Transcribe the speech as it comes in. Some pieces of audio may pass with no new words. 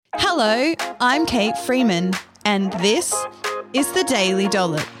Hello, I'm Kate Freeman, and this is the Daily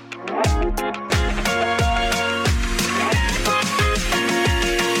Dollop.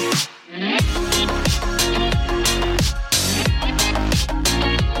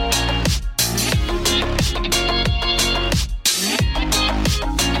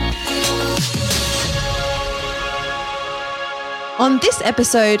 On this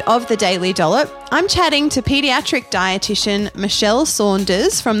episode of The Daily Dollop, I'm chatting to paediatric dietitian Michelle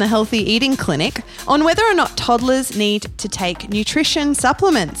Saunders from the Healthy Eating Clinic on whether or not toddlers need to take nutrition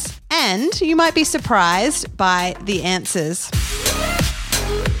supplements. And you might be surprised by the answers.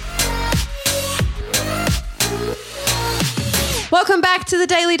 Welcome back to the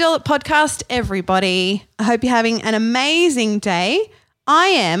Daily Dollop podcast, everybody. I hope you're having an amazing day. I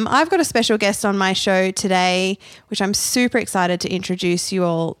am. I've got a special guest on my show today, which I'm super excited to introduce you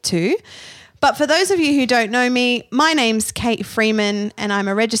all to. But for those of you who don't know me, my name's Kate Freeman and I'm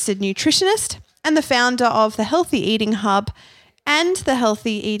a registered nutritionist and the founder of the Healthy Eating Hub and the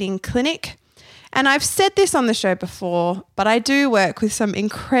Healthy Eating Clinic. And I've said this on the show before, but I do work with some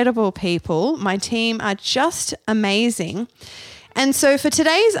incredible people. My team are just amazing. And so for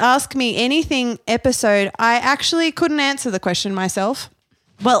today's Ask Me Anything episode, I actually couldn't answer the question myself.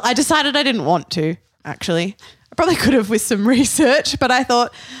 Well, I decided I didn't want to, actually. I probably could have with some research, but I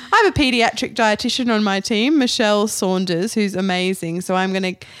thought I have a paediatric dietitian on my team, Michelle Saunders, who's amazing. So I'm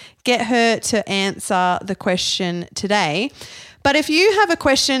going to get her to answer the question today. But if you have a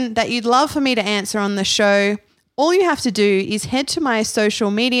question that you'd love for me to answer on the show, all you have to do is head to my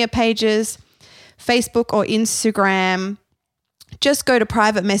social media pages, Facebook or Instagram. Just go to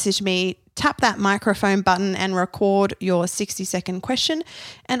private message me, tap that microphone button and record your 60-second question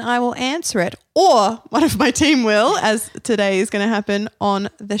and I will answer it. Or one of my team will, as today is going to happen on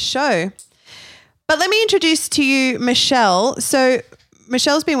the show. But let me introduce to you Michelle. So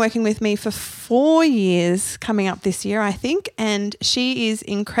Michelle's been working with me for 4 years coming up this year, I think, and she is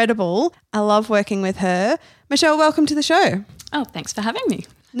incredible. I love working with her. Michelle, welcome to the show. Oh, thanks for having me.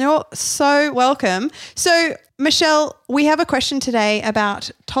 You're so welcome. So, Michelle, we have a question today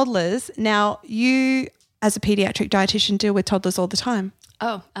about toddlers. Now, you, as a paediatric dietitian, deal with toddlers all the time.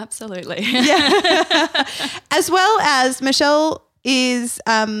 Oh, absolutely. Yeah. As well as Michelle is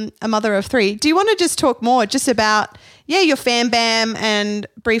a mother of 3. Do you want to just talk more just about, your fam bam and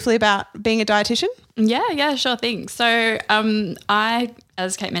briefly about being a dietitian? Yeah, sure thing. So I,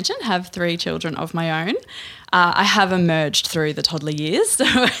 as Kate mentioned, have 3 children of my own. I have emerged through the toddler years, so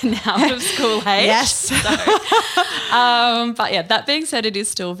now out of school age. Yes. So, but yeah, that being said, it is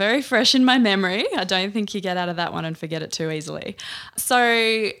still very fresh in my memory. I don't think you get out of that one and forget it too easily. So,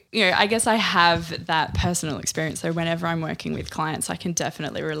 I guess I have that personal experience. So whenever I'm working with clients, I can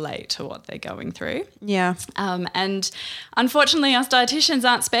definitely relate to what they're going through. Yeah. And unfortunately, us dietitians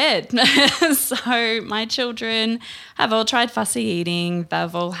aren't spared. So my children have all tried fussy eating.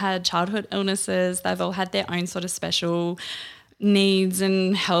 They've all had childhood illnesses. They've all had their own sort of special needs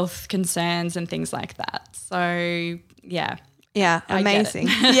and health concerns and things like that. So, yeah. Yeah, amazing.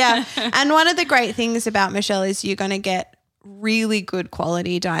 Yeah. And one of the great things about Michelle is you're going to get really good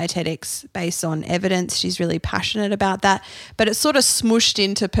quality dietetics based on evidence. She's really passionate about that, but it's sort of smooshed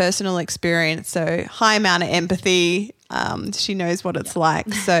into personal experience. So high amount of empathy. She knows what it's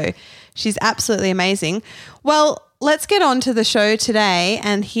like. So she's absolutely amazing. Well, let's get on to the show today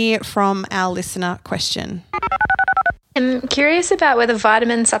and hear from our listener question. I'm curious about whether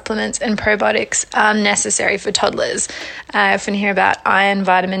vitamin supplements and probiotics are necessary for toddlers. I often hear about iron,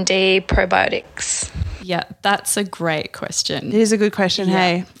 vitamin D, probiotics. Yeah, that's a great question. It is a good question,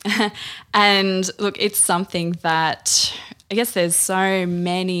 hey. And look, it's something that I guess there's so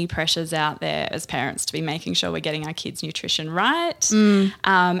many pressures out there as parents to be making sure we're getting our kids' nutrition right.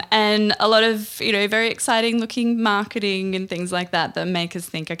 And a lot of, very exciting looking marketing and things like that make us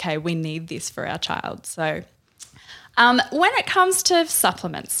think, okay, we need this for our child. So when it comes to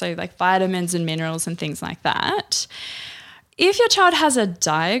supplements, so like vitamins and minerals and things like that, if your child has a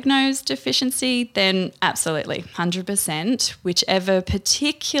diagnosed deficiency, then absolutely, 100%, whichever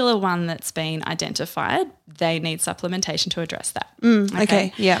particular one that's been identified, they need supplementation to address that.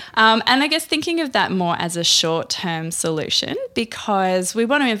 Okay, yeah. And I guess thinking of that more as a short-term solution because we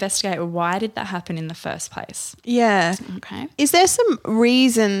want to investigate why did that happen in the first place. Yeah. Okay. Is there some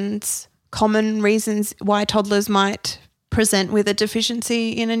common reasons why toddlers might present with a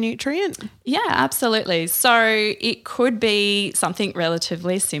deficiency in a nutrient? Yeah, absolutely. So it could be something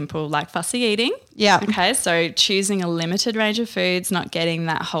relatively simple like fussy eating. Yeah. Okay, so choosing a limited range of foods, not getting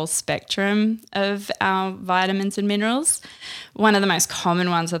that whole spectrum of our vitamins and minerals. One of the most common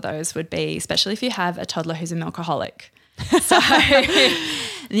ones of those would be, especially if you have a toddler who's a milkaholic. So,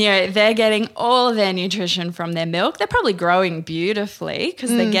 they're getting all of their nutrition from their milk. They're probably growing beautifully because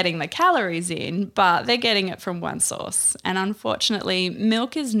they're getting the calories in, but they're getting it from one source. And unfortunately,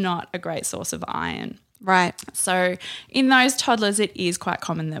 milk is not a great source of iron. Right. So in those toddlers, it is quite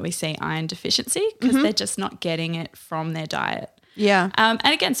common that we see iron deficiency because they're just not getting it from their diet. Yeah.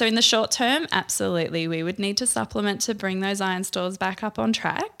 And again, so in the short term, absolutely, we would need to supplement to bring those iron stores back up on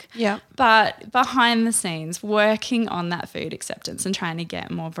track. Yeah. But behind the scenes, working on that food acceptance and trying to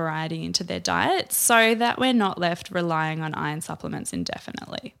get more variety into their diet so that we're not left relying on iron supplements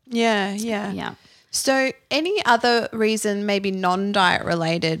indefinitely. Yeah. So any other reason, maybe non-diet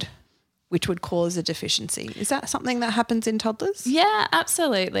related, which would cause a deficiency? Is that something that happens in toddlers? Yeah,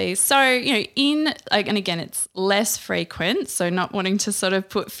 absolutely. So, and again, it's less frequent, so not wanting to sort of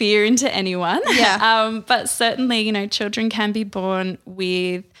put fear into anyone. Yeah. But certainly, children can be born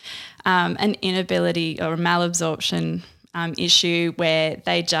with an inability or a malabsorption issue where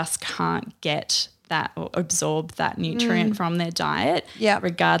they just can't get that or absorb that nutrient from their diet,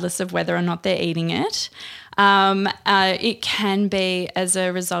 regardless of whether or not they're eating it. It can be as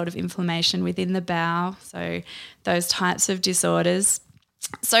a result of inflammation within the bowel, so those types of disorders.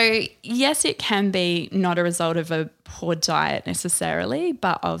 So yes, it can be not a result of a poor diet necessarily,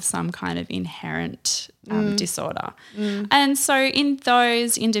 but of some kind of inherent disorder. And so in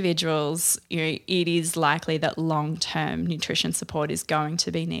those individuals, it is likely that long-term nutrition support is going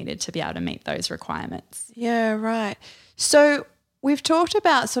to be needed to be able to meet those requirements. Yeah, right. So we've talked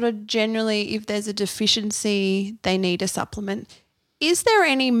about sort of generally if there's a deficiency, they need a supplement. Is there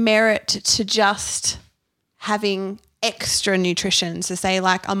any merit to just having extra nutrition? So say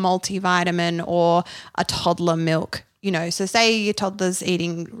like a multivitamin or a toddler milk, so say your toddler's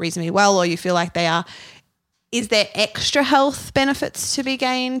eating reasonably well or you feel like they are. Is there extra health benefits to be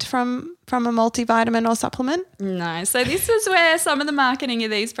gained from a multivitamin or supplement? No. So this is where some of the marketing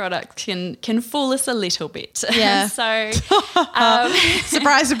of these products can fool us a little bit. Yeah. So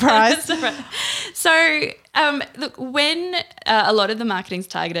surprise, surprise. So look, when a lot of the marketing's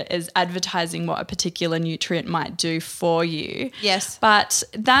targeted as advertising what a particular nutrient might do for you. Yes. But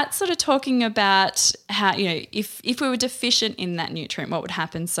that's sort of talking about how, if we were deficient in that nutrient, what would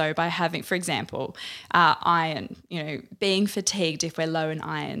happen? So by having, for example, iron, being fatigued if we're low in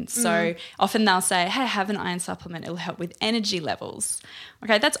iron. So often they'll say, hey, have an iron supplement. It'll help with energy levels.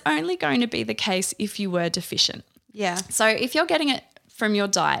 Okay, that's only going to be the case if you were deficient. Yeah. So if you're getting it from your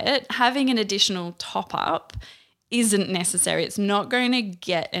diet, having an additional top-up isn't necessary. It's not going to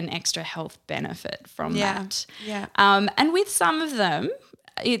get an extra health benefit from that. Yeah. And with some of them,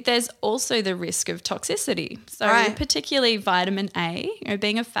 there's also the risk of toxicity. So particularly vitamin A,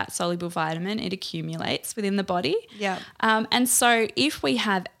 being a fat-soluble vitamin, it accumulates within the body. Yeah. And so if we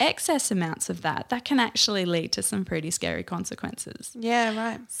have excess amounts of that can actually lead to some pretty scary consequences. Yeah,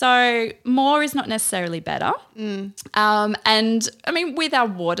 right. So more is not necessarily better. And I mean, with our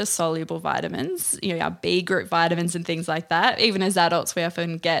water-soluble vitamins, our B group vitamins and things like that, even as adults, we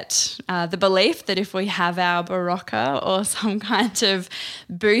often get the belief that if we have our Berocca or some kind of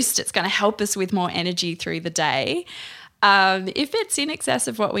boost, it's going to help us with more energy through the day. If it's in excess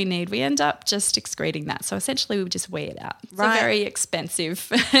of what we need, we end up just excreting that. So essentially we would just weigh it out. It's very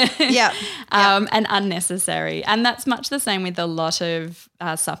expensive and unnecessary. And that's much the same with a lot of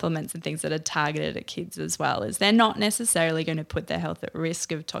supplements and things that are targeted at kids as well, is they're not necessarily going to put their health at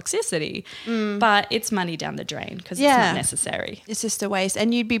risk of toxicity, but it's money down the drain because it's not necessary. It's just a waste.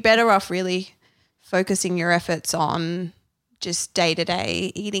 And you'd be better off really focusing your efforts on just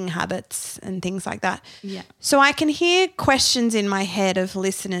day-to-day eating habits and things like that. Yeah. So I can hear questions in my head of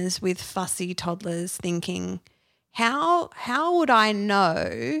listeners with fussy toddlers thinking, how would I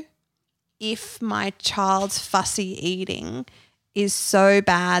know if my child's fussy eating is so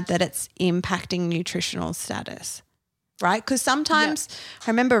bad that it's impacting nutritional status, right? Because sometimes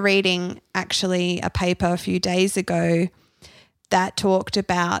I remember reading actually a paper a few days ago that talked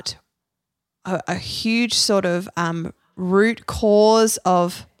about a huge sort of root cause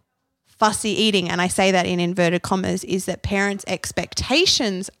of fussy eating, and I say that in inverted commas, is that parents'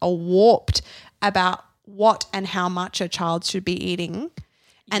 expectations are warped about what and how much a child should be eating,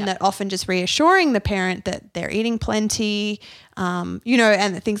 and that often just reassuring the parent that they're eating plenty,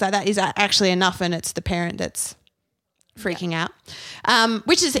 and things like that is actually enough, and it's the parent that's freaking out,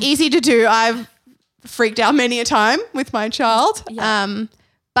 which is easy to do. I've freaked out many a time with my child,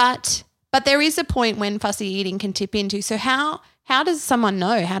 But there is a point when fussy eating can tip into. So how does someone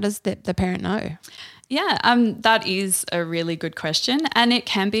know? How does the parent know? Yeah, that is a really good question, and it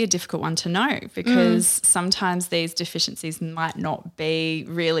can be a difficult one to know because sometimes these deficiencies might not be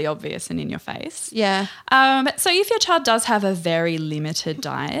really obvious and in your face. Yeah. So if your child does have a very limited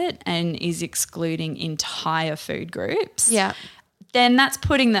diet and is excluding entire food groups, Yeah. then that's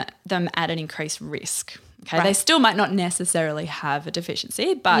putting them at an increased risk. Okay, Right. They still might not necessarily have a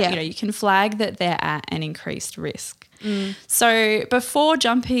deficiency, but Yeah. you can flag that they're at an increased risk. So before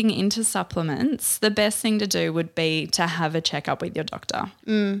jumping into supplements, the best thing to do would be to have a checkup with your doctor.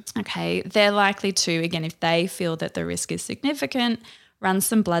 Okay, they're likely to, again, if they feel that the risk is significant, run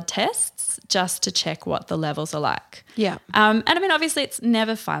some blood tests just to check what the levels are like. Yeah. And I mean, obviously it's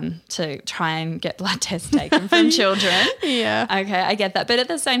never fun to try and get blood tests taken from children. Yeah. Okay, I get that. But at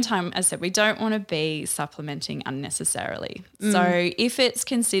the same time, as I said, we don't want to be supplementing unnecessarily. So if it's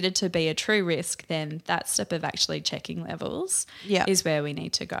considered to be a true risk, then that step of actually checking levels is where we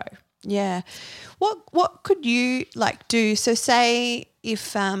need to go. Yeah. What could you do? So say if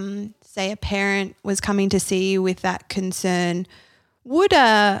say a parent was coming to see you with that concern, would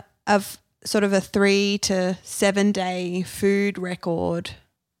a sort of a 3 to 7 day food record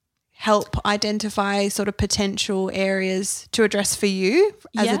help identify sort of potential areas to address for you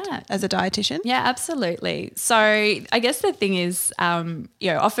as a dietitian? Yeah, absolutely. So I guess the thing is,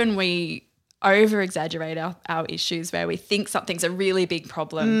 often we over-exaggerate our issues where we think something's a really big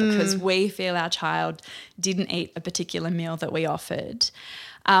problem because we feel our child didn't eat a particular meal that we offered.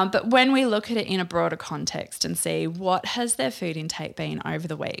 But when we look at it in a broader context and see what has their food intake been over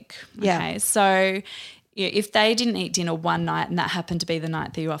the week, okay, so if they didn't eat dinner one night and that happened to be the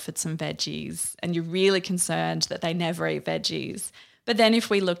night that you offered some veggies and you're really concerned that they never eat veggies, but then if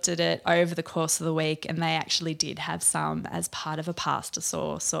we looked at it over the course of the week and they actually did have some as part of a pasta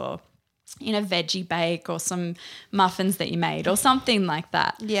sauce or in a veggie bake or some muffins that you made or something like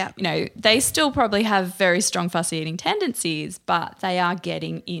that. Yeah. They still probably have very strong fussy eating tendencies, but they are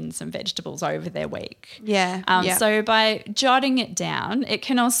getting in some vegetables over their week. Yeah. So by jotting it down, it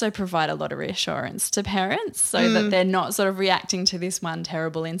can also provide a lot of reassurance to parents so that they're not sort of reacting to this one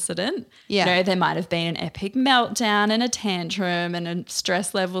terrible incident. Yeah. There might have been an epic meltdown and a tantrum and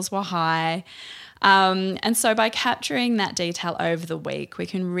stress levels were high. And so by capturing that detail over the week, we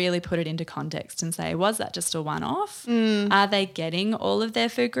can really put it into context and say, was that just a one-off? Are they getting all of their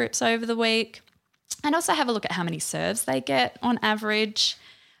food groups over the week? And also have a look at how many serves they get on average,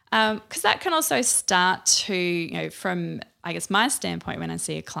 because that can also start to, from, I guess, my standpoint when I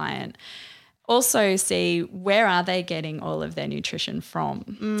see a client, also see where are they getting all of their nutrition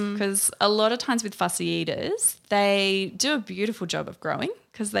from, because a lot of times with fussy eaters, they do a beautiful job of growing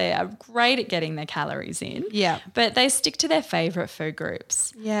because they are great at getting their calories in, but they stick to their favourite food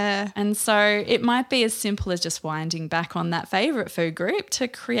groups. Yeah. And so it might be as simple as just winding back on that favourite food group to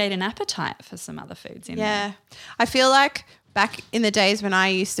create an appetite for some other foods in there. Yeah. I feel like back in the days when I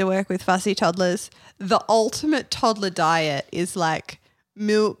used to work with fussy toddlers, the ultimate toddler diet is like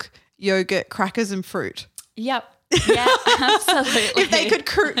milk, yogurt, crackers and fruit. Yep. Yeah, absolutely. If they could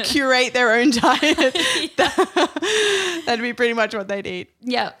curate their own diet, that'd be pretty much what they'd eat.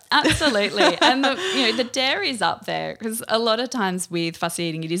 Yeah, absolutely. And the dairy's up there because a lot of times with fussy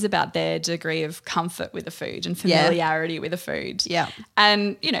eating, it is about their degree of comfort with the food and familiarity with the food. Yeah.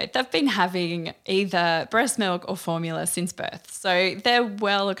 And, they've been having either breast milk or formula since birth. So they're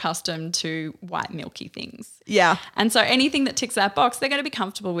well accustomed to white milky things. Yeah. And so anything that ticks that box, they're going to be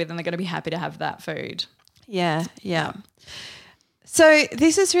comfortable with and they're going to be happy to have that food. Yeah, yeah. So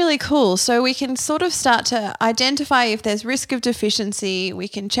this is really cool. So we can sort of start to identify if there's risk of deficiency. We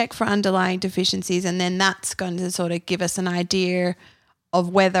can check for underlying deficiencies and then that's going to sort of give us an idea of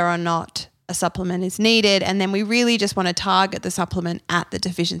whether or not a supplement is needed. And then we really just want to target the supplement at the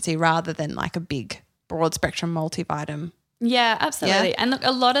deficiency rather than like a big broad spectrum multivitamin. Yeah, absolutely. Yeah. And look,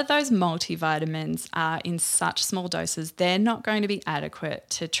 a lot of those multivitamins are in such small doses, they're not going to be adequate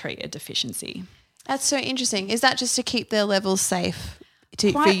to treat a deficiency. That's so interesting. Is that just to keep their levels safe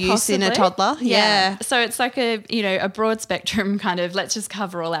for Quite use in a possibly. toddler? Yeah. So it's like a broad spectrum kind of let's just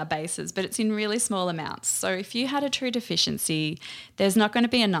cover all our bases, but it's in really small amounts. So if you had a true deficiency, there's not going to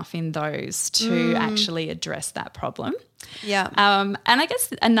be enough in those to actually address that problem. Yeah. And I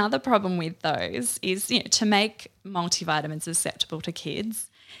guess another problem with those is, to make multivitamins acceptable to kids,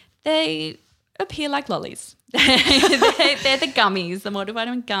 they appear like lollies. They're the gummies, the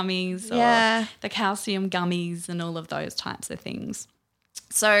multivitamin gummies or the calcium gummies and all of those types of things.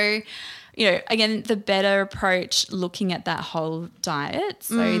 So, you know, again, the better approach looking at that whole diet.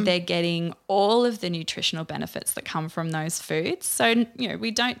 So they're getting all of the nutritional benefits that come from those foods. So, you know,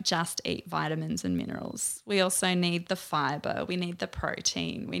 we don't just eat vitamins and minerals. We also need the fiber. We need the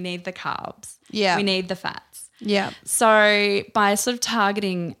protein. We need the carbs. Yeah. We need the fats. Yeah. So by sort of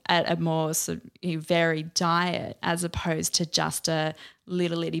targeting at a more sort of varied diet as opposed to just a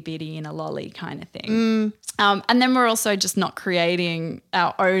little itty bitty in a lolly kind of thing. And then we're also just not creating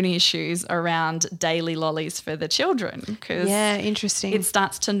our own issues around daily lollies for the children, because interesting. it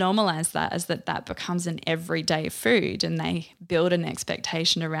starts to normalize that as that becomes an everyday food, and they build an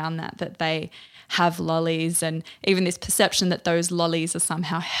expectation around that they have lollies, and even this perception that those lollies are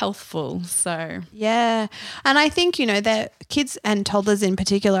somehow healthful. So yeah. And I think, you know, that kids and toddlers in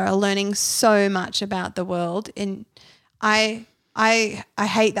particular are learning so much about the world. And I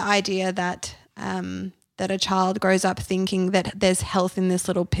hate the idea that that a child grows up thinking that there's health in this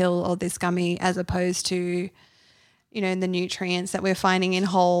little pill or this gummy, as opposed to, you know, the nutrients that we're finding in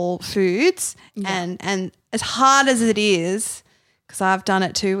whole foods. Yeah. And as hard as it is, because I've done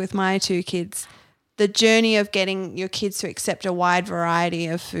it too with my 2 kids, the journey of getting your kids to accept a wide variety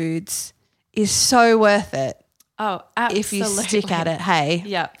of foods is so worth it. Oh, absolutely. If you stick at it, hey.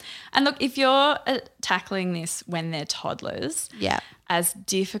 Yeah. And look, if you're tackling this when they're toddlers, as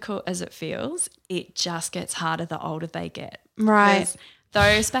difficult as it feels, it just gets harder the older they get. Right. Because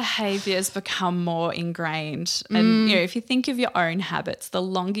those behaviours become more ingrained. And, you know, if you think of your own habits, the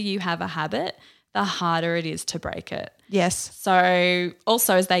longer you have a habit, the harder it is to break it. Yes. So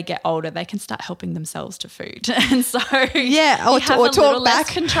also as they get older, they can start helping themselves to food. And so or you have or a talk little back.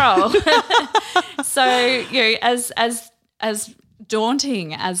 less control. So, you know, as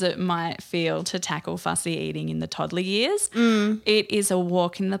daunting as it might feel to tackle fussy eating in the toddler years, it is a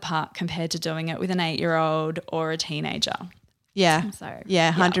walk in the park compared to doing it with an 8-year-old or a teenager. Yeah. So,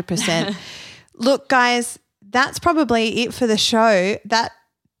 100%. Look, guys, that's probably it for the show. That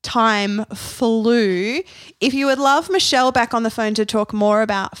time flew. If you would love Michelle back on the phone to talk more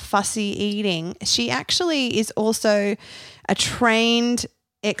about fussy eating, she actually is also a trained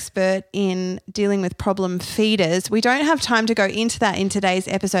expert in dealing with problem feeders. We don't have time to go into that in today's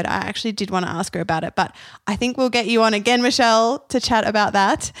episode. I actually did want to ask her about it, but I think we'll get you on again, Michelle, to chat about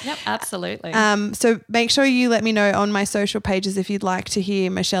that. Yep, absolutely. So make sure you let me know on my social pages if you'd like to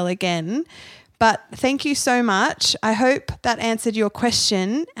hear Michelle again. But thank you so much. I hope that answered your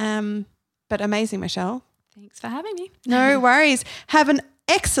question. But amazing, Michelle. Thanks for having me. No worries. Have an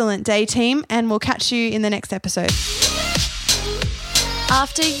excellent day, team, and we'll catch you in the next episode.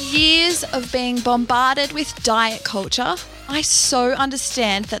 After years of being bombarded with diet culture, I so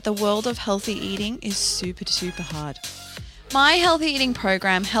understand that the world of healthy eating is super, super hard. My healthy eating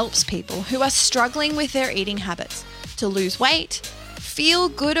program helps people who are struggling with their eating habits to lose weight, feel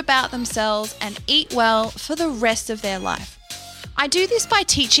good about themselves, and eat well for the rest of their life. I do this by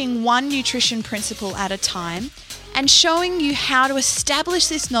teaching one nutrition principle at a time and showing you how to establish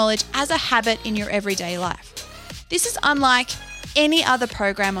this knowledge as a habit in your everyday life. This is unlike any other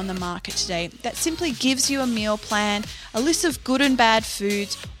program on the market today that simply gives you a meal plan, a list of good and bad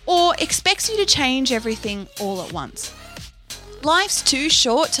foods, or expects you to change everything all at once. Life's too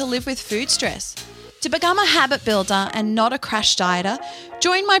short to live with food stress. To become a habit builder and not a crash dieter,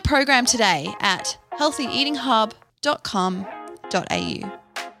 join my program today at healthyeatinghub.com.au.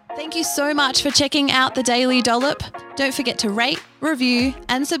 Thank you so much for checking out the Daily Dollop. Don't forget to rate, review,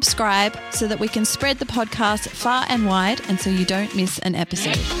 and subscribe so that we can spread the podcast far and wide and so you don't miss an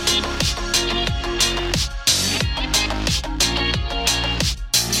episode.